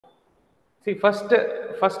See,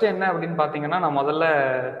 first என்ன அப்படின்னு பார்த்தீங்கன்னா, நான் முதல்ல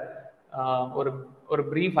ஒரு ஒரு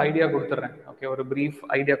ப்ரீஃப் ஐடியா கொடுத்துட்றேன். ஓகே, ஒரு ப்ரீஃப்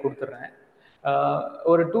ஐடியா கொடுத்துட்றேன்.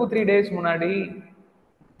 ஒரு 2-3 டேஸ் முன்னாடி,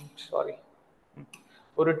 சாரி,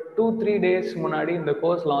 ஒரு 2-3 டேஸ் முன்னாடி இந்த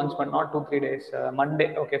கோர்ஸ் லான்ச் பண்ண, not 2-3 days, Monday,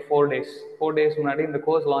 okay, 4 days முன்னாடி இந்த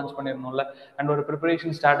கோர்ஸ் லான்ச் பண்ணியிருந்தோம்ல. அண்ட் ஒரு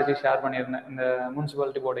ப்ரிப்பரேஷன் ஸ்ட்ராட்டஜி ஷேர் பண்ணியிருந்தேன் இந்த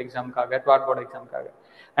முனிசிபாலிட்டி போர்டு எக்ஸாமுக்காக, ட்வாட் போர்டு எக்ஸாமுக்காக.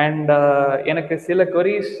 அண்ட் எனக்கு சில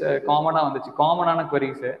queries காமனாக வந்துச்சு, காமனான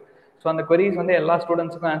queries. ஸோ அந்த queries வந்து எல்லா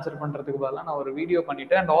ஸ்டூடெண்ட்ஸுக்கும் ஆன்சர் பண்ணுறதுக்கு பதிலாக நான் ஒரு வீடியோ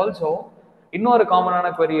பண்ணிவிட்டு, அண்ட் ஆல்சோ இன்னொரு காமனான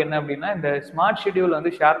query என்ன அப்படின்னா, இந்த ஸ்மார்ட் ஷெட்யூல்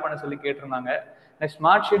வந்து ஷேர் பண்ண சொல்லி கேட்டிருந்தாங்க. இந்த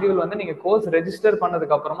ஸ்மார்ட் ஷெட்யூல் வந்து நீங்கள் கோர்ஸ் ரெஜிஸ்டர்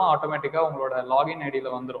பண்ணதுக்கு அப்புறமா ஆட்டோமேட்டிக்காக உங்களோட லாகின் ஐடியில்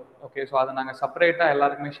வந்துடும். ஓகே, ஸோ அதை நாங்கள் செப்பரேட்டாக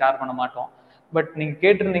எல்லாருக்குமே ஷேர் பண்ண மாட்டோம். பட் நீங்கள்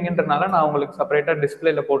கேட்டிருந்தீங்கன்றனால நான் உங்களுக்கு செப்பரேட்டாக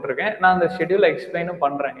டிஸ்பிளேல போட்டிருக்கேன். நான் அந்த ஷெட்யூலை எக்ஸ்பிளைனும்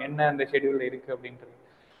பண்ணுறேன், என்ன அந்த ஷெட்யூல் இருக்குது அப்படின்றது.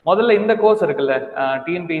 முதல்ல இந்த கோர்ஸ் இருக்குல்ல,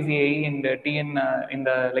 TNPSC இந்த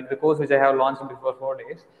இந்த like the course which I have launch before 4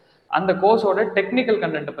 days, அந்த கோர்ஸோட டெக்னிக்கல்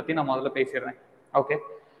கண்டென்ட்டை பற்றி நான் முதல்ல பேசிடுறேன். ஓகே,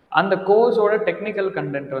 அந்த கோர்ஸோட டெக்னிக்கல்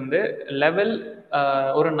கண்டென்ட் வந்து லெவல்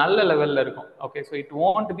ஒரு நல்ல லெவலில் இருக்கும். Okay, so it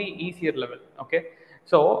want be easier level. Okay,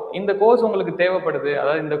 so இந்த கோர்ஸ் உங்களுக்கு தேவைப்படுது,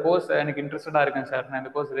 அதாவது இந்த கோர்ஸ் எனக்கு இன்ட்ரெஸ்டடாக இருக்கேன் சார், நான்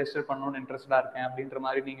இந்த கோர்ஸ் ரெஜிஸ்டர் பண்ணணும்னு இன்ட்ரெஸ்டடாக இருக்கேன் அப்படின்ற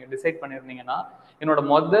மாதிரி நீங்கள் டிசைட் பண்ணியிருந்தீங்கன்னா, என்னோட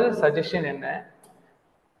முதல் சஜஷன் என்ன,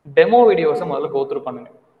 டெமோ வீடியோஸை முதல்ல கோத்ரூ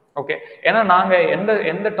பண்ணுங்க. ஓகே, ஏன்னா நாங்கள்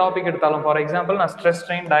எந்த டாபிக் எடுத்தாலும், ஃபார் எக்ஸாம்பிள் நான் ஸ்ட்ரெஸ்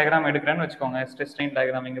ஸ்ட்ரெயின் டயக்ராம் எடுக்கிறேன்னு வச்சுக்கோங்க. ஸ்ட்ரெஸ் ஸ்ட்ரெயின்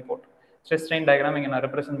டயக்ராம் இங்கே போட்டு, ஸ்ட்ரெஸ் ஸ்ட்ரெயின் டயக்ராம் இங்கே நான்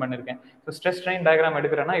ரெப்ரசென்ட் பண்ணியிருக்கேன். ஸோ ஸ்ட்ரெஸ் ஸ்ட்ரெயின் டயக்ராம்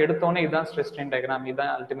எடுக்கிறேன்னா எடுத்தோன்னே இதுதான் ஸ்ட்ரெஸ் ஸ்ட்ரெயின் டயக்ராம்,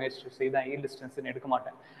 இதுதான் அல்டிமேட் ஸ்ட்ரெஸ், இதுதான் ஈல்ட் டிஸ்டன்ஸ்னு எடுக்க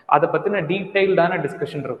மாட்டேன். அதை பற்றின டீட்டெயில்டான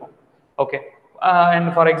டிஸ்கஷன் இருக்கும். Okay,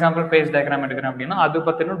 and for example base diagram எடுக்கிறேன் அப்படின்னா அது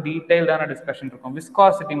பற்றின டீட்டெயில்டான டிஸ்கஷன் இருக்கும்.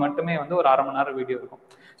 விஸ்காசிட்டி மட்டுமே வந்து ஒரு 1/2 மணி நேரம் வீடியோ இருக்கும்.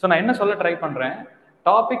 ஸோ நான் என்ன சொல்ல ட்ரை பண்ணுறேன்,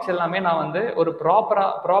 டாபிக்ஸ் எல்லாமே நான் வந்து ஒரு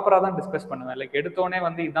ப்ராப்பராக தான் டிஸ்கஸ் பண்ணுவேன். லைக் எடுத்தோடனே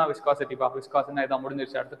வந்து இதுதான் விஸ்காசிட்டிப்பா, விஸ்காசிட்டினா இதான்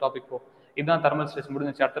முடிஞ்சிருச்சு, அடுத்த டாபிக் போ, இதுதான் தெர்மல் ஸ்ட்ரெஸ்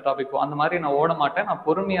முடிஞ்சிருச்சு, அடுத்த டாபிக் போ, அந்த மாதிரி நான் ஓட மாட்டேன். நான்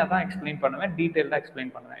பொறுமையாக தான் எக்ஸ்பிளைன் பண்ணுவேன், டீட்டெயிலாக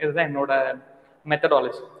எக்ஸ்பிளைன் பண்ணுவேன். இதுதான் என்னோட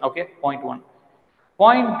methodology. Okay, point 1.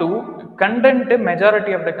 Point 2, content,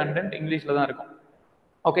 majority of the content இங்கிலீஷில் தான் இருக்கும்.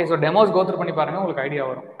 ஓகே, ஸோ டெமோஸ் கோத்ரூ பண்ணி பாருங்க, உங்களுக்கு ஐடியா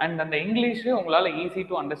வரும். அண்ட் அந்த இங்கிலீஷ் உங்களால் ஈஸி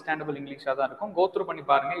டு அண்டர்ஸ்டாண்டபிள் இங்கிலீஷாக தான் இருக்கும். கோத்ரூ பண்ணி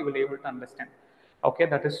பாருங்க, you will able to understand.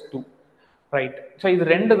 Okay, that is 2. Right, so இது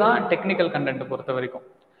 2 தான் டெக்னிக்கல் கண்டென்ட் பொறுத்த வரைக்கும்.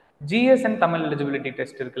 GSN தமிழ் எலிஜிபிலிட்டி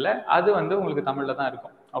டெஸ்ட் இருக்குல்ல, அது வந்து உங்களுக்கு தமிழில் தான்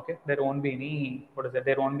இருக்கும். Okay, there won't be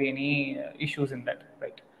any issues in that.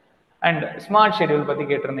 Right, and smart schedule பற்றி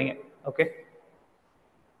கேட்டிருந்தீங்க. Okay,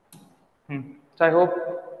 so I hope,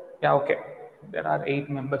 yeah, okay, there are 8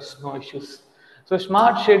 members, no issues. So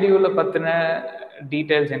smart ஷெட்யூலை பற்றின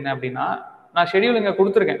டீட்டெயில்ஸ் என்ன அப்படின்னா, நான் ஷெட்யூல் இங்கே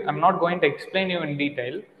கொடுத்துருக்கேன். I'm not going to explain you in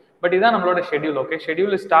detail, but இதுதான் நம்மளோட schedule. Okay,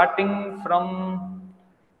 schedule starting from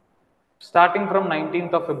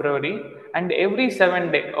 19th of February and every 7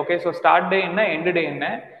 day. Okay, so start டே என்ன, end டே என்ன,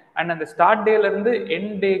 அண்ட் அந்த ஸ்டார்ட் டேலேருந்து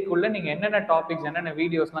எண்ட் டேக்குள்ளே நீங்கள் என்னென்ன டாபிக்ஸ், என்னென்ன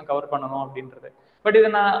வீடியோஸ்லாம் கவர் பண்ணணும் அப்படின்றது. பட்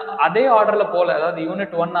இது நான் அதே ஆர்டரில் போல, அதாவது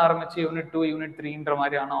யூனிட் 1 ஆரம்பிச்சு யூனிட் 2, யூனிட் 3ன்ற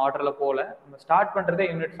மாதிரியான ஆர்டரில் போல, நம்ம ஸ்டார்ட்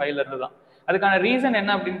பண்ணுறதே யூனிட் 5லேருந்து தான். அதுக்கான ரீசன்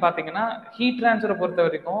என்ன அப்படின்னு பார்த்தீங்கன்னா, ஹீட் ட்ரான்ஸ்ஃபரை பொறுத்த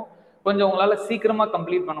வரைக்கும் கொஞ்சம் உங்களால் சீக்கிரமாக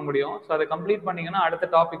கம்ப்ளீட் பண்ண முடியும். ஸோ அதை கம்ப்ளீட் பண்ணிங்கன்னா அடுத்த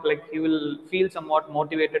topic like you will feel some what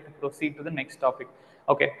motivated to proceed to the next topic.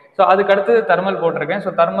 Okay, so அதுக்கு அடுத்து தெர்மல் போட்டிருக்கேன்.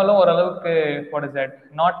 ஸோ தெர்மலும் ஓரளவுக்கு what is that,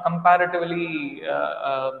 not comparatively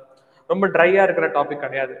ரொம்ப ட்ரையாக இருக்கிற டாபிக்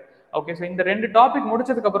கிடையாது. ஓகே, ஸோ இந்த 2 டாபிக்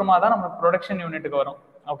முடிச்சதுக்கு அப்புறமா தான் நம்ம ப்ரொடக்ஷன் யூனிட்டுக்கு வரும்.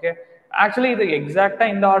 ஓகே, ஆக்சுவலி இது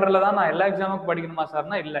எக்ஸாக்டாக இந்த ஆர்டரில் தான் நான் எல்லா எக்ஸாமுக்கு படிக்கணுமா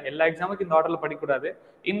சார்னா இல்லை, எல்லா எக்ஸாமுக்கு இந்த ஆர்டரில் படிக்கக்கூடாது.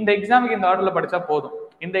 இந்த எக்ஸாமுக்கு இந்த ஆர்டரில் படித்தா போதும்.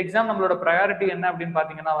 இந்த எக்ஸாம் நம்மளோட ப்ரையாரிட்டி என்ன அப்படின்னு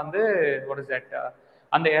பார்த்தீங்கன்னா வந்து வாட் இஸ் தட்,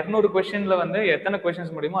 அந்த 200 கொஸ்டின்ல வந்து எத்தனை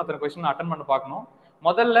கொஸ்டின்ஸ் முடியுமோ அத்தனை கொஸ்டின் அட்டன் பண்ண பார்க்கணும்.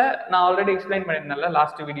 முதல்ல நான் ஆல்ரெடி எக்ஸ்பிளைன் பண்ணியிருந்தேன்ல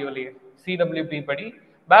லாஸ்ட் வீடியோலேயே, CWP படி,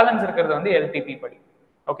 பேலன்ஸ் இருக்கிறது வந்து LTP படி.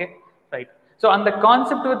 Okay, right. ஸோ அந்த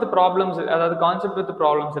கான்செப்ட் வித் ப்ராப்ளம்ஸ், அதாவது கான்செப்ட் வித்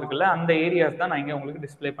ப்ராப்ளம்ஸ் இருக்குல்ல, அந்த ஏரியாஸ் தான் நான் இங்கே உங்களுக்கு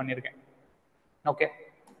டிஸ்பிளே பண்ணியிருக்கேன். ஓகே,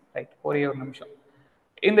 ரைட், ஒரே ஒரு நிமிஷம்.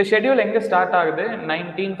 இந்த ஷெட்யூல் எங்கே ஸ்டார்ட் ஆகுது,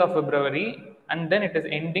 19th of February and then it is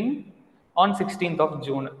ending on 16th of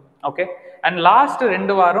June. Okay, and last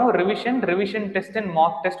 2 வாரம் revision test and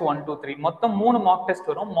mark test 1, 2, 3 மொத்தம் 3 மார்க் டெஸ்ட்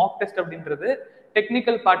வரும். மார்க் டெஸ்ட் அப்படின்றது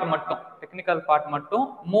டெக்னிக்கல் பார்ட் மட்டும்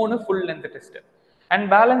 3 full length test. And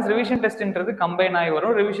balance revision டெஸ்ட்ன்றது combine ஆகி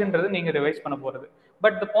வரும். ரிவிஷன்றது நீங்கள் revise பண்ண போகிறது.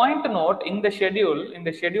 பட் த பாயிண்ட் நோட், இந்த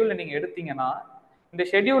ஷெட்யூலில் நீங்கள் எடுத்தீங்கன்னா, இந்த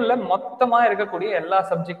ஷெட்யூலில் மொத்தமாக இருக்கக்கூடிய எல்லா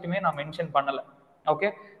சப்ஜெக்ட்டுமே நான் மென்ஷன் பண்ணலை. ஓகே,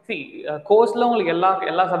 சி கோர்ஸில் உங்களுக்கு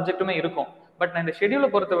எல்லா சப்ஜெக்ட்டுமே இருக்கும். பட் நான் இந்த ஷெட்யூலை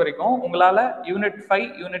பொறுத்த வரைக்கும் உங்களால் unit 5,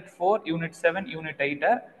 unit 4, unit 7, unit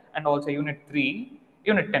 8 and also unit 3,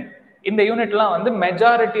 unit 10, இந்த யூனிட்லாம் வந்து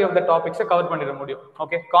மெஜாரிட்டி ஆஃப் த டாபிக்ஸை கவர் பண்ணிட முடியும்.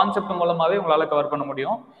 ஓகே, கான்செப்ட் மூலமாகவே உங்களால் கவர் பண்ண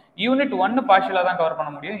முடியும். யூனிட் 1 பார்ஷியலாக தான் கவர் பண்ண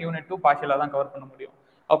முடியும், யூனிட் 2 பார்ஷியலாக தான் கவர் பண்ண முடியும்.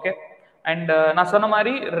 ஓகே, அண்ட் நான் சொன்ன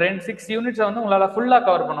மாதிரி 6 யூனிட்ஸை வந்து உங்களால் ஃபுல்லாக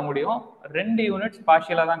கவர் பண்ண முடியும், 2 யூனிட்ஸ்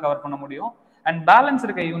பார்ஷியலாக தான் கவர் பண்ண முடியும். அண்ட் பேலன்ஸ்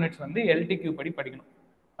இருக்க யூனிட்ஸ் வந்து எல்டிக்யூ படி படிக்கணும்.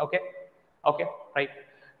 Okay okay right.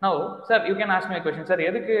 Now sir you can ask me question, sir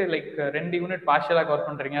எதுக்கு லைக் 2 யூனிட் பார்ஷியலாக கவர்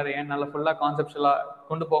பண்ணுறீங்க, அதை ஏன் நல்லா ஃபுல்லாக கான்செப்ஷுவலாக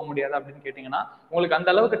கொண்டு போக முடியாது அப்படின்னு கேட்டிங்கன்னா, உங்களுக்கு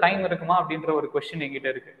அந்த அளவுக்கு டைம் இருக்குமா அப்படின்ற ஒரு கொஸ்டின் எங்கிட்ட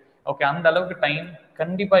இருக்கு. ஓகே, அந்த அளவுக்கு டைம்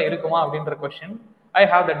கண்டிப்பாக இருக்குமா அப்படின்ற question I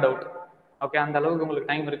have that doubt. Okay, அந்த அளவுக்கு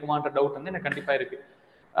உங்களுக்கு டைம் இருக்குமான்ற டவுட் வந்து எனக்கு கண்டிப்பாக இருக்கு.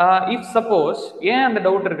 இஃப் சப்போஸ் ஏன் அந்த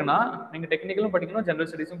டவுட் இருக்குன்னா, நீங்க டெக்னிக்கலும் படிக்கணும், ஜெனரல்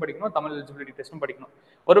ஸ்டடீஸும் படிக்கணும், தமிழ் எலிஜிபிலிட்டி டெஸ்ட்டும் படிக்கணும்.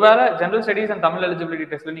 ஒருவேளை general studies and Tamil eligibility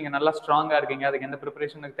டெஸ்ட்ல நீங்க நல்லா ஸ்ட்ராங்கா இருக்கீங்க, அதுக்கு எந்த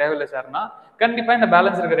ப்ரிப்பரேஷனுக்கு தேவையில்லை சார்னா, கண்டிப்பா இந்த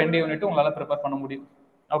பேலன்ஸ் இருக்க 2 யூனிட் உங்களால ப்ரிப்பேர் பண்ண முடியும்.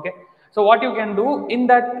 Okay, so what you can do in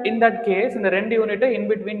that case, இந்த 2 யூனிட்டை இன்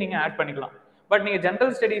பிட்வீன் நீங்க ஆட் பண்ணிக்கலாம். பட் நீங்க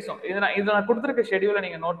ஜெனரல் ஸ்டடீஸும் இதை நான் கொடுத்துருக்க ஷெடியூலை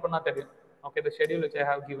நீங்க நோட் பண்ணா தெரியும். Okay, the schedule which I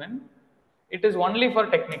have given, it is only for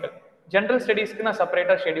technical. General ஸ்டடீஸ்க்கு நான்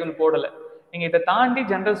செப்பரேட்டா ஷெடியூல் போடல. நீங்க இதை தாண்டி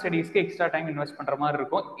ஜெனரல் ஸ்டடீஸ்க்கு எக்ஸ்ட்ரா டைம் இன்வெஸ்ட் பண்ற மாதிரி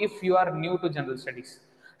இருக்கும் if you are new to general studies.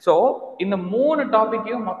 So இந்த 3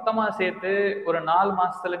 டாபிக்கையும் மொத்தமா சேர்த்து ஒரு 4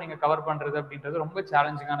 மாசத்துல நீங்க கவர் பண்றது அப்படின்றது ரொம்ப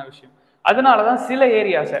சேலஞ்சிங்கான விஷயம். அதனாலதான் சில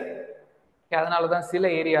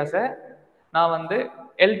ஏரியாஸை நான் வந்து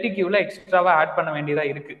எல்டிக்யூல எக்ஸ்ட்ராவா ஆட் பண்ண வேண்டியதா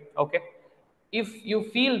இருக்கு. Okay, if you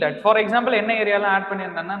feel that, for example என்ன ஏரியாலாம் ஆட்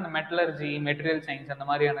பண்ணியிருந்தேன்னா, இந்த மெட்டலர்ஜி, மெட்டீரியல் சயின்ஸ் அந்த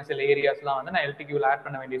மாதிரியான சில ஏரியாஸ்லாம் வந்து நான் எல்டிக்யூல ஆட்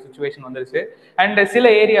பண்ண வேண்டிய சுச்சுவேஷன் வந்துருச்சு. அண்ட் சில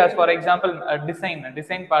ஏரியாஸ், ஃபார் எக்ஸாம்பிள்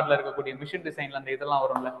டிசைன் பார்ட்ல இருக்கக்கூடிய மிஷின் டிசைன்ல அந்த இதெல்லாம்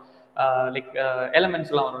வரும்ல, லைக்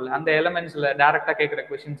எலமெண்ட்ஸ்லாம் வரும்ல, அந்த எலமெண்ட்ஸ்ல டேரக்டா கேட்குற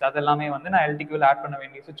கொஸ்டின்ஸ் அதெல்லாமே வந்து நான் எல்டிக்யூல ஆட் பண்ண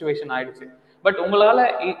வேண்டிய சுச்சுவேஷன் ஆயிடுச்சு. பட் உங்களால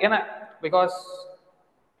ஏன்னா பிகாஸ்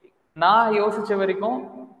நான் யோசிச்ச வரைக்கும்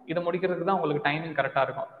இதை முடிக்கிறதுக்கு தான் உங்களுக்கு டைமிங் கரெக்டா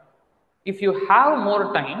இருக்கும். If you have more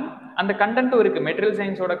time, அந்த கண்டென்ட்டும் இருக்கு, material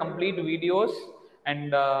சயின்ஸோட complete videos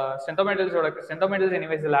and சென்டோமெட்டல்ஸ்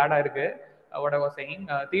anyways add ஆயிருக்கு. What I was saying,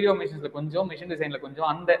 theory of மெஷின்ஸ்ல கொஞ்சம், மெஷின் டிசைன்ல கொஞ்சம்,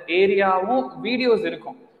 அந்த ஏரியாவும் வீடியோஸ்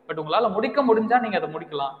இருக்கும். பட் உங்களால முடிக்க முடிஞ்சா நீங்க அதை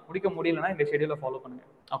முடிக்கலாம், முடிக்க முடியலன்னா இந்த ஷெடியூலை ஃபாலோ பண்ணுங்க.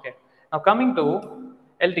 Okay, now coming to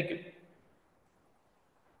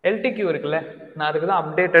LDQ இருக்குல்ல, நான் அதுக்கு தான்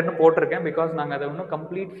அப்டேட்டட்னு போட்டிருக்கேன். பிகாஸ் நாங்கள் அதை இன்னும்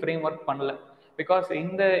கம்ப்ளீட் ஃப்ரேம் ஒர்க் பண்ணல. பிகாஸ்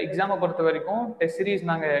இந்த எக்ஸாமை பொறுத்த வரைக்கும் டெஸ்ட் சீரீஸ்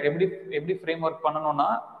நாங்கள் எப்படி ஃப்ரேம் ஒர்க் பண்ணணும்னா,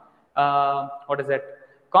 வாட் இஸ் தட்,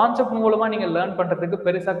 கான்செப்ட் மூலமா நீங்க லேர்ன் பண்றதுக்கு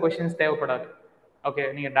பெருசா கொஸ்டின்ஸ் தேவைப்படாது. ஓகே,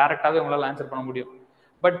 நீங்க டைரக்டாவே உங்களால் ஆன்சர் பண்ண முடியும்.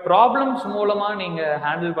 பட் ப்ராப்ளம்ஸ் மூலமா நீங்க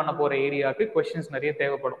ஹேண்டில் பண்ண போற ஏரியாவுக்கு கொஸ்டின்ஸ் நிறைய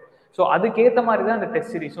தேவைப்படும். ஸோ அதுக்கேற்ற மாதிரி தான் அந்த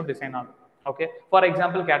டெஸ்ட் சீரீஸும் டிசைன் ஆகும். Okay, for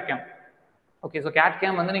example கேட்கேம். Okay, so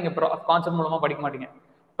கேட்கேம் வந்து நீங்க கான்செப்ட் மூலமா படிக்க மாட்டீங்க,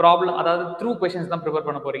 ப்ராப்ளம் அதாவது த்ரூ கொஸ்டின்ஸ் தான் ப்ரிப்பேர்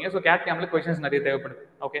பண்ண போறீங்க. ஸோ கேட்கேம்ல கொஸ்டின்ஸ் நிறைய தேவைப்படுது.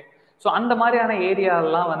 ஓகே, ஸோ அந்த மாதிரியான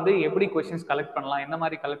ஏரியாலாம் வந்து எப்படி கொஸ்டின்ஸ் கலெக்ட் பண்ணலாம், என்ன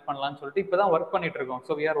மாதிரி கலெக்ட் பண்ணலாம்னு சொல்லிட்டு இப்போ தான் ஒர்க் பண்ணிட்டு இருக்கோம்.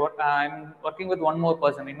 So I'm working with one more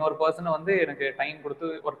person, இன்னொரு பர்சன் வந்து எனக்கு டைம் கொடுத்து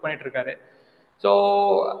ஒர்க் பண்ணிட்டு இருக்காரு. ஸோ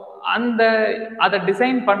அதை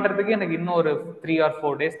டிசைன் பண்றதுக்கு எனக்கு இன்னும் ஒரு 3 or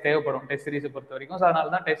 4 days தேவைப்படும் டெஸ்ட் சீரீஸை பொறுத்த வரைக்கும். ஸோ அதனால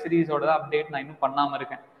தான் டெஸ்ட் சீரீஸோட அப்டேட் நான் இன்னும் பண்ணாமல்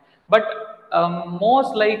இருக்கேன். But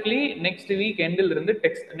most likely next week எண்டில் இருந்து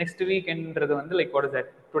நெக்ஸ்ட் வீக் என்றது வந்து like what is that,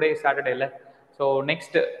 today சாட்டர்டேல, so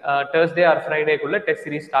next Thursday R ஃப்ரைடேக்குள்ள test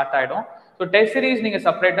series start ஆகிடும். ஸோ டெஸ்ட் சீரீஸ் நீங்கள்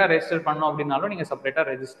செப்பரேட்டாக ரெஜிஸ்டர் பண்ணோம் அப்படின்னாலும் நீங்கள் செப்பரேட்டாக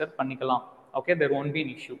ரெஜிஸ்டர் பண்ணிக்கலாம். Okay, there won't be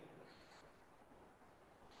an issue.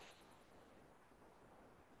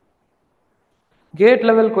 Gate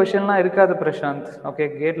level கொஸ்டின்லாம் இருக்காது பிரசாந்த். ஓகே,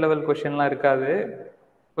 கேட் லெவல் கொஸ்டின்லாம் இருக்காது.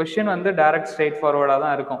 கொஸ்டின் வந்து டைரக்ட் ஸ்ட்ரெயிட் ஃபார்வர்டாக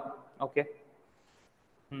தான் இருக்கும். ஓகே,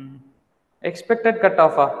 எக்ஸ்பெக்டட் கட்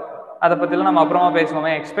ஆஃபா, அதை பற்றிலாம் நம்ம அப்புறமா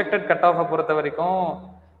பேசுவோமே. எக்ஸ்பெக்டட் கட் ஆஃபை பொறுத்த வரைக்கும்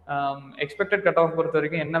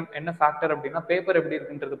என்ன ஃபேக்டர் அப்படின்னா, பேப்பர் எப்படி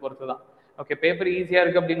இருக்குன்றது பொறுத்து தான். ஓகே, பேப்பர் ஈஸியாக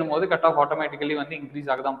இருக்குது அப்படின்னும் போது கட் ஆஃப் ஆட்டோமேட்டிக்கலி வந்து இன்க்ரீஸ்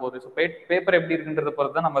ஆக தான் போகுது. ஸோ பேப்பர் எப்படி இருக்குன்றத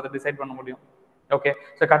பொறுத்து தான் நம்ம அதை டிசைட் பண்ண முடியும். Okay,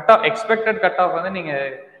 so expected cut off வந்து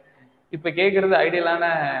நீங்கள் இப்போ கேட்குறது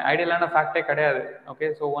ஐடியலான ஃபேக்டே கிடையாது. Okay,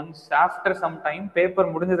 so once after some time paper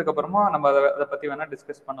முடிஞ்சதுக்கு அப்புறமா நம்ம அதை பற்றி வேணால்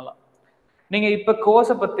டிஸ்கஸ் பண்ணலாம். நீங்கள் இப்போ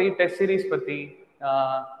கோர்ஸை பற்றி, டெஸ்ட் சீரீஸ் பற்றி,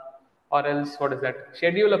 or else what is that,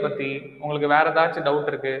 ஷெட்யூலை பற்றி உங்களுக்கு வேற ஏதாச்சும் டவுட்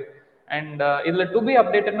இருக்கு, அண்ட் இதில் to be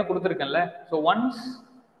அப்டேட்டட்னு கொடுத்துருக்கேன்ல. So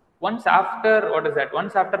once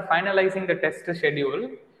after finalising the test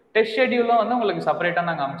ஷெட்யூலும் வந்து உங்களுக்கு செப்பரேட்டாக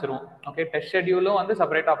நாங்கள் அமைச்சிருவோம். ஓகே, டெஸ்ட் ஷெட்யூலும் வந்து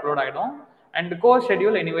செப்பரேட்டாக அப்லோட் ஆகிடும். And course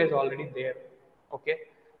schedule anyways already there. Okay,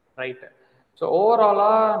 right. So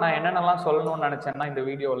ஓவராலாக நான் என்னென்னலாம் சொல்லணும்னு நினச்சேன்னா இந்த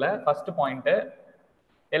வீடியோவில், ஃபர்ஸ்ட் பாயிண்ட்டு,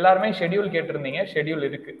 எல்லாருமே ஷெட்யூல் கேட்டிருந்தீங்க. ஷெட்யூல்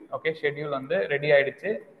இருக்கு. ஓகே, ஷெட்யூல் வந்து ரெடி ஆயிடுச்சு,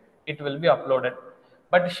 it will be uploaded.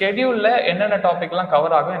 But ஷெட்யூல்ல என்னென்ன டாபிக்லாம்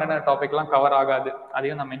கவர் ஆகும், என்னென்ன டாபிக்லாம் கவர் ஆகாது,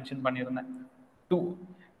 அதையும் நான் மென்ஷன் பண்ணியிருந்தேன். 2,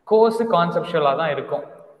 கோர்ஸ் கான்செப்ஷுவலாக தான்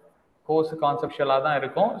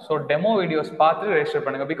இருக்கும். ஸோ டெமோ வீடியோஸ் பார்த்துட்டு ரெஜிஸ்டர்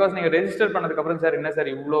பண்ணுங்க. பிகாஸ் நீங்கள் ரெஜிஸ்டர் பண்ணதுக்கப்புறம் சார் என்ன சார்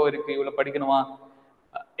இவ்வளோ இருக்கு, இவ்வளோ படிக்கணுமா,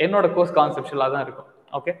 என்னோட கோர்ஸ் கான்செப்ஷுவலாக தான் இருக்கும்.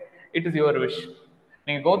 Okay, it is your wish.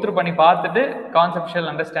 நீங்கள் கோத்ரூ பண்ணி பார்த்துட்டு கான்செப்ஷுவல்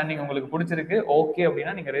அண்டர்ஸ்டாண்டிங் உங்களுக்கு பிடிச்சிருக்கு ஓகே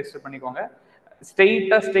அப்படின்னா நீங்கள் ரெஜிஸ்டர் பண்ணிக்கோங்க.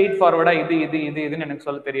 ஸ்ட்ரெயிட் ஃபார்வர்டா இதுன்னு எனக்கு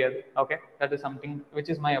சொல்ல தெரியாது. Okay, that is something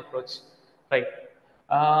which is my approach. Right.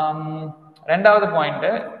 ரெண்டாவது பாயிண்ட்,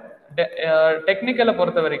 டெக்னிக்கலை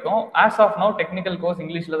பொறுத்த வரைக்கும் as of no technical course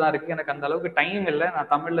இங்கிலீஷ்ல தான் இருக்கு. எனக்கு அந்த அளவுக்கு டைம் இல்லை நான்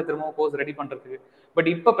தமிழ்ல திரும்பவும் கோர்ஸ் ரெடி பண்றதுக்கு. பட்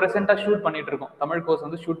இப்போ ப்ரெசென்ட்டா ஷூட் பண்ணிட்டு இருக்கோம், தமிழ் கோர்ஸ்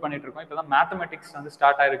வந்து ஷூட் பண்ணிட்டு இருக்கோம். இப்போ தான் மேத்தமெட்டிக்ஸ் வந்து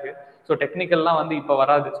ஸ்டார்ட் ஆயிருக்கு. ஸோ டெக்னிக்கல்லாம் வந்து இப்போ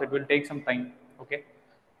வராது. So it will take some time. Okay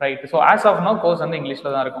right. So as of no course வந்து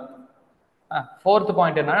இங்கிலீஷ்ல தான் இருக்கும். ஃபோர்த்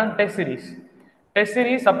பாயிண்ட் என்னன்னா டெஸ்ட் சீரிஸ். டெஸ்ட்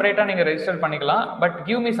சீரிஸ் செப்பரேட்டா நீங்க ரெஜிஸ்டர் பண்ணிக்கலாம், but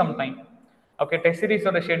give me some time. Okay, test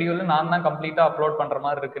சீரிஸோட schedule நான் தான் கம்ப்ளீட்டா அப்லோட் பண்ற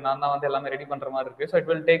மாதிரி இருக்கு, நான் தான் வந்து எல்லாமே ரெடி பண்ற மாதிரி இருக்கு. So it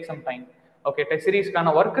will take some time. Okay, test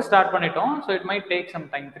சீரிஸ்க்கான work start பண்ணிட்டோம். So it might take some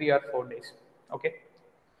time, 3 or 4 days. Okay.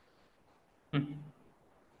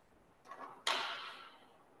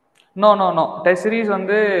 No test series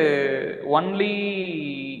வந்து only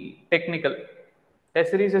technical.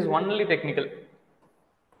 Test series is only technical.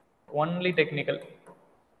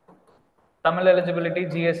 Tamil eligibility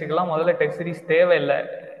ஜிஎஸ்சிக்கெல்லாம் முதல்ல test series தேவையில்லை.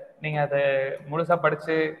 நீங்கள் அதை முழுசாக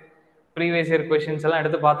படித்து previous year questions எல்லாம்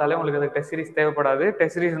எடுத்து பார்த்தாலே உங்களுக்கு அது டெஸ்ட் சீரிஸ் தேவைப்படாது.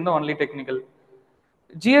 டெஸ்ட் சீரிஸ் வந்து ஒன்லி டெக்னிக்கல்.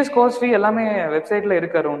 ஜிஎஸ் கோர்ஸ் ஃபீ எல்லாமே வெப்சைட்டில்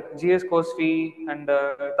இருக்கு around. GS course fee and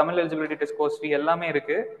Tamil eligibility test course ஃபீ எல்லாமே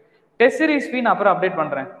இருக்கு. டெஸ்ட் சீரிஸ் ஃபீ நான் அப்புறம் அப்டேட்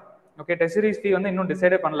பண்ணுறேன். ஓகே, டெஸ்ட் சீரிஸ் ஃபீ வந்து இன்னும்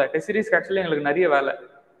டிசைடே பண்ணல. டெஸ்ட் சீரிஸ்க்கு ஆக்சுவலி எங்களுக்கு நிறைய வேலை.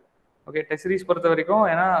 ஓகே, டெஸ்ட் சீரிஸ் பொறுத்த வரைக்கும்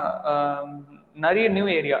ஏன்னா நிறைய நியூ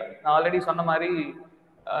ஏரியா, நான் ஆல்ரெடி சொன்ன மாதிரி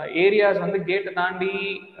ஏரியாஸ் வந்து கேட்டை தாண்டி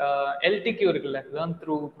எல்டிக்யூ இருக்குல்ல, learn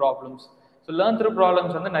through problems. So learn through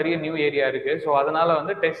problems வந்து நிறைய நியூ ஏரியா இருக்கு. ஸோ அதனால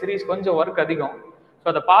வந்து டெஸ்ட் சீரிஸ் கொஞ்சம் ஒர்க் அதிகம். ஸோ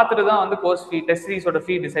அதை பார்த்துட்டு தான் வந்து கோர்ஸ் ஃபீ, டெஸ்ட் சீரிஸோட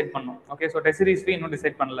ஃபீ டிசைட் பண்ணும். ஓகே, ஸோ டெஸ்ட் சீரிஸ் ஃபீ இன்னும்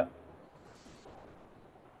டிசைட் பண்ணல.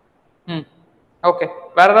 ஓகே,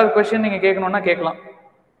 வேற ஏதாவது கொஸ்டின் நீங்க கேட்கணும்னா கேட்கலாம்.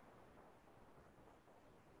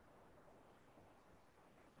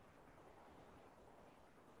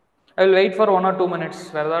 I will wait for 1 or 2 minutes.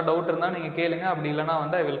 வேற ஏதாவது டவுட் இருந்தால் நீங்கள் கேளுங்க, அப்படி இல்லைனா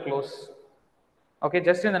வந்து I will close. Okay,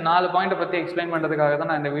 just இந்த 4 பாயிண்ட்டை பற்றி எக்ஸ்பிளைன் பண்ணுறதுக்காக தான்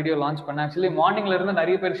நான் இந்த வீடியோ லான்ச் பண்ணேன். ஆக்சுவலி மார்னிங்ல இருந்து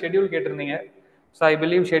நிறைய பேர் ஷெட்யூல் கேட்டிருந்தீங்க. ஸோ ஐ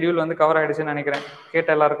பிலீவ் ஷெட்யூல் வந்து கவர் ஆகிடுச்சுன்னு நினைக்கிறேன்.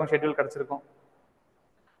 கேட்ட எல்லாருக்கும் ஷெட்யூல் கிடச்சிருக்கும்.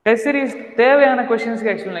 டெஸ்ட் சீரிஸ் தேவையான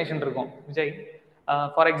கொஸ்டின்ஸ்க்கு எக்ஸ்பிளனேஷன் இருக்கும் Vijay.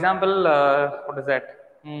 For example what is that,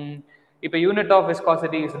 இப்போ unit of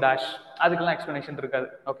viscosity is dash, அதுக்கெல்லாம் எக்ஸ்பிளனேஷன் இருக்காது.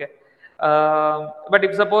 ஓகே, பட்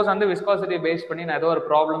இப் சப்போஸ் வந்து விஸ்காசிட்டி பேஸ் பண்ணி நான் ஏதோ ஒரு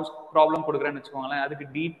ப்ராப்ளம் கொடுக்குறேன்னு வச்சுக்கோங்களேன், அதுக்கு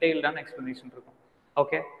டீட்டெயில்டான எக்ஸ்பிளனேஷன் இருக்கும்.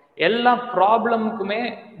 ஓகே, எல்லா ப்ராப்ளமுக்குமே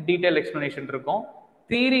டீட்டெயில் எக்ஸ்பிளனேஷன் இருக்கும்.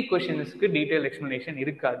 தியரி கொஸ்டின்ஸ்க்கு டீட்டெயில் எக்ஸ்பிளனேஷன்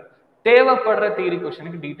இருக்காது. தேவைப்படுற தியரி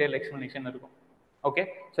கொஸ்டினுக்கு டீட்டெயில் எக்ஸ்பிளனேஷன் இருக்கும். ஓகே,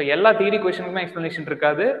 ஸோ எல்லா தியரி கொஸ்டினுக்குமே எக்ஸ்பிளனேஷன்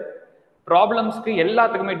இருக்காது. ப்ராப்ளம்ஸ்க்கு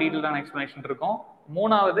எல்லாத்துக்குமே டீட்டெயிலான எக்ஸ்பிளனேஷன் இருக்கும்.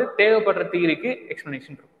 மூணாவது தேவைப்படுற தியரிக்கு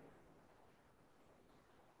எக்ஸ்பிளனேஷன் இருக்கும்.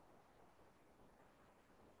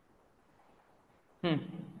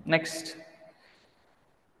 நெக்ஸ்ட்,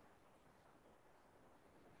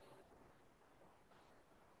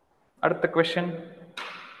 அடுத்த question.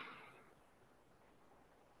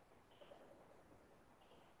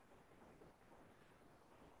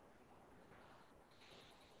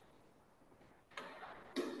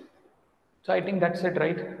 So I think that's it,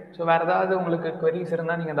 right? So வேறு ஏதாவது உங்களுக்கு queries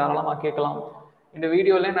இருந்தால் நீங்கள் தாராளமாக கேட்கலாம். இந்த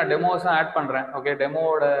வீடியோவில் நான் டெமோஸும் ஆட் பண்ணுறேன். ஓகே,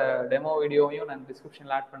 டெமோ வீடியோவையும் நான்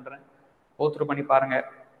டிஸ்கிரிப்ஷனில் ஆட் பண்ணுறேன், கோத்ரூ பண்ணி பாருங்கள்.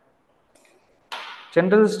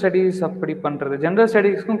 ஜென்ரல் ஸ்டடீஸ் அப்படி பண்ணுறது, ஜென்ரல்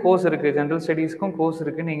ஸ்டடீஸ்க்கும் கோர்ஸ்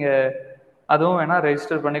இருக்குது, நீங்கள் அதுவும் வேணால்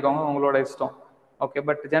ரெஜிஸ்டர் பண்ணிக்கோங்க, உங்களோட இஷ்டம். ஓகே,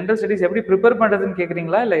 பட் ஜென்ரல் ஸ்டடீஸ் எப்படி ப்ரிப்பேர் பண்ணுறதுன்னு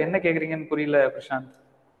கேட்குறீங்களா இல்லை என்ன கேட்குறீங்கன்னு புரியல Prashanth.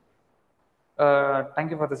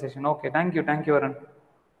 Thank you for the session. Okay, thank you வரன்.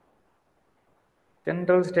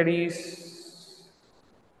 ஜென்ரல் ஸ்டடீஸ்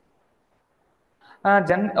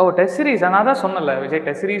டெஸ்ட் சீரிஸ் நான் தான் சொன்னல விஜய்,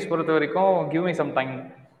 டெஸ்ட் சீரிஸ் பொறுத்த வரைக்கும் give me some time.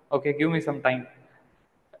 Okay, give me some time.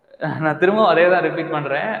 நான் திரும்பவும் அதே தான் ரிப்பீட்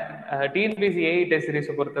பண்ணுறேன். டிஎன்பிஎஸ்சி ஏஇ டெஸ்ட்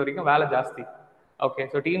சீரிஸை பொறுத்த வரைக்கும் வேலை ஜாஸ்தி. ஓகே,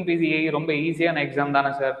 ஸோ டிஎன்பிஎஸ்சி ஏஇ ரொம்ப ஈஸியான எக்ஸாம்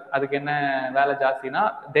தானே சார், அதுக்கு என்ன வேலை ஜாஸ்தினா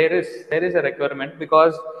there is a requirement.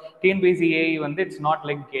 Because TNPSC AE வந்து it's not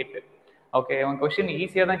like gate. Okay, அவங்க கொஸ்டின்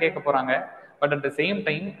ஈஸியாக தான் கேட்க போகிறாங்க, but at the same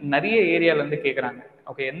time நிறைய ஏரியாவிலேருந்து கேட்குறாங்க.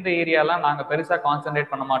 ஓகே, எந்த ஏரியாலாம் நாங்கள் பெருசாக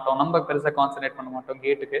கான்சன்ட்ரேட் பண்ண மாட்டோம்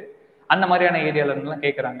கேட்டுக்கு, அந்த மாதிரியான ஏரியாவிலேருந்துலாம்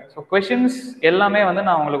கேட்குறாங்க. ஸோ கொஷின்ஸ் எல்லாமே வந்து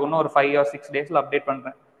நான் உங்களுக்கு இன்னும் ஒரு 5 or 6 டேஸில் அப்டேட்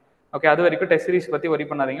பண்ணுறேன். ஓகே, அது வரைக்கும் டெஸ்ட் சீரிஸ் பற்றி ஒரி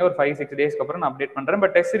பண்ணாதீங்க. ஒரு 5-6 டேஸ்க்கு அப்புறம் நான் அப்டேட் பண்ணுறேன்.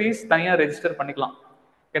 பட் டெஸ்ட் சீரிஸ் தனியாக ரெஜிஸ்டர் பண்ணிக்கலாம்.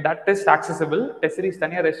 Okay, that is accessible. Test series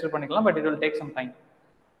தனியாக ரெஜிஸ்டர் பண்ணிக்கலாம், but it will take some time.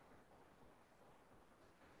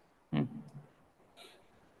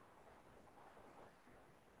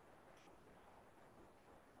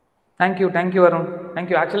 Thank you Arun.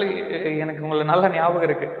 Thank you. Actually எனக்கு உங்களை நல்ல ஞாபகம்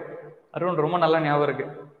இருக்கு அருண், ரொம்ப நல்ல ஞாபகம் இருக்கு.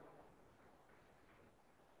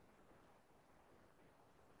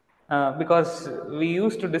 Because we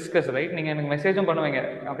use to discuss right. நீங்கள் எனக்கு மெசேஜும் பண்ணுவீங்க.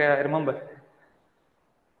 Okay, I remember.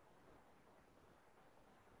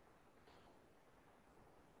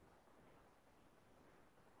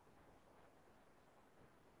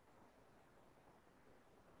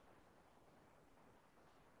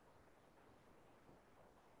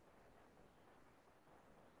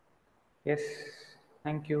 S,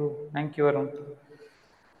 thank you Arun.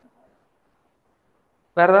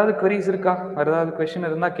 வேறு ஏதாவது queries இருக்கா? வேறு ஏதாவது கொஷின்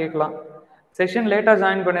இருந்தால் கேட்கலாம். செஷன் லேட்டாக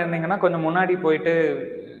ஜாயின் பண்ணியிருந்தீங்கன்னா கொஞ்சம் முன்னாடி போயிட்டு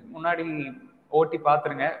முன்னாடி ஓட்டி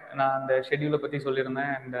பார்த்துருங்க. நான் அந்த ஷெட்யூலை பற்றி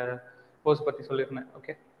சொல்லியிருந்தேன், அந்த கோர்ஸ் பற்றி சொல்லியிருந்தேன்.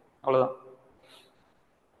 ஓகே, அவ்வளோதான்.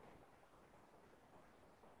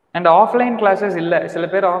 அண்ட் ஆஃப்லைன் கிளாஸஸ் இல்லை. சில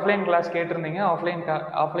பேர் ஆஃப்லைன் கிளாஸ் கேட்டிருந்தீங்க.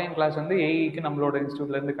 ஆஃப்லைன் கிளாஸ் வந்து ஏஇக்கு நம்மளோட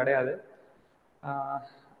இன்ஸ்டியூட்லேருந்து கிடையாது.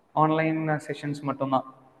 ஆன்லைன் செஷன்ஸ் மட்டும்தான்.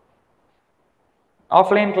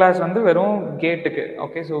 ஆஃப்லைன் கிளாஸ் வந்து வெறும் கேட்டுக்கு.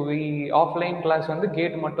 ஓகே, ஸோ ஆஃப்லைன் கிளாஸ் வந்து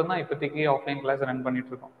கேட் மட்டும்தான் இப்போதைக்கு ஆஃப்லைன் கிளாஸ் ரன்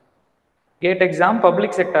பண்ணிட்டு இருக்கோம். Gate exam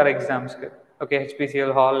public sector எக்ஸாம்ஸ்க்கு. Okay,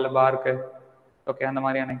 HPCL, hall, park, okay, அந்த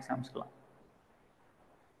மாதிரியான எக்ஸாம்ஸ்க்குலாம்.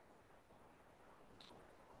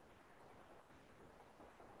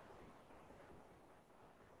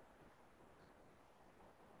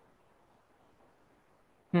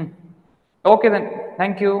 Okay then,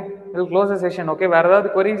 thank you. Will close the session. Okay, வேறு ஏதாவது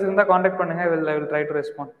queries இருந்தால் காண்டாக்ட் பண்ணுங்கள். Will try to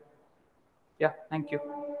respond. Yeah, thank you.